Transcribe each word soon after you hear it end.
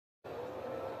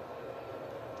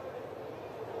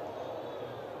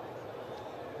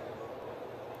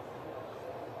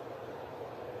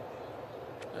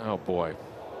Oh boy.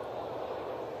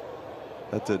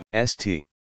 That's it. St.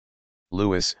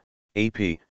 Louis,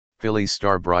 AP, Phillies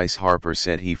star Bryce Harper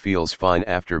said he feels fine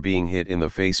after being hit in the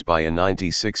face by a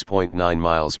 96.9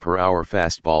 miles per hour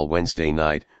fastball Wednesday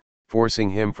night, forcing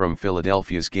him from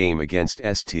Philadelphia's game against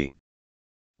St.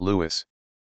 Louis.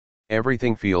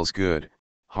 "Everything feels good,"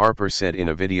 Harper said in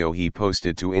a video he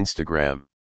posted to Instagram.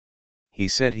 He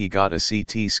said he got a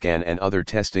CT scan and other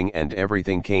testing and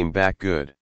everything came back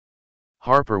good.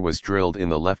 Harper was drilled in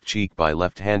the left cheek by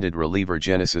left-handed reliever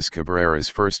Génesis Cabrera's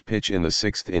first pitch in the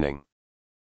sixth inning.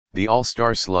 The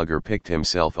all-star slugger picked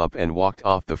himself up and walked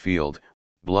off the field,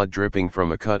 blood dripping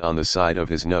from a cut on the side of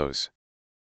his nose.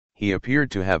 He appeared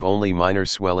to have only minor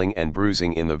swelling and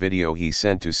bruising in the video he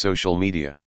sent to social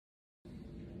media.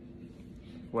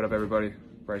 What up, everybody?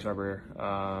 Bryce Harper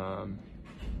here.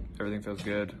 Everything feels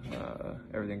good.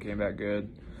 Everything came back good.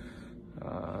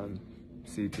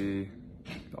 CT,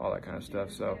 all that kind of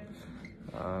stuff. So,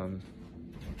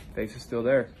 face is still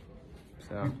there.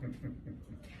 So,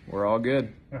 we're all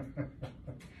good.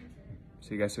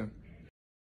 See you guys soon.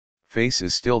 "Face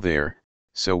is still there,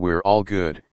 so we're all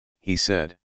good," he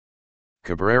said.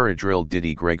 Cabrera drilled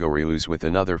Didi Gregorius with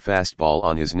another fastball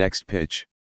on his next pitch.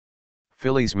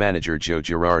 Phillies manager Joe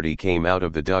Girardi came out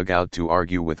of the dugout to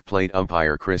argue with plate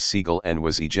umpire Chris Siegel and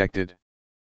was ejected.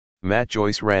 Matt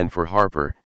Joyce ran for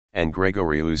Harper, and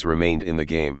Gregorius remained in the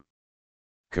game.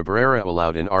 Cabrera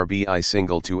allowed an RBI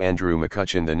single to Andrew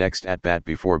McCutchen the next at-bat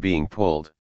before being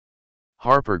pulled.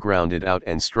 Harper grounded out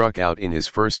and struck out in his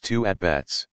first two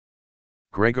at-bats.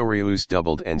 Gregorius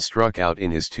doubled and struck out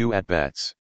in his two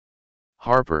at-bats.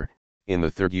 Harper, in the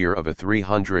third year of a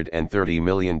 $330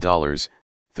 million,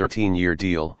 13-year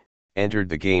deal, entered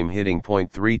the game hitting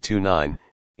 .329,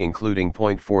 including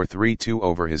 .432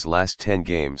 over his last 10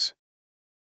 games.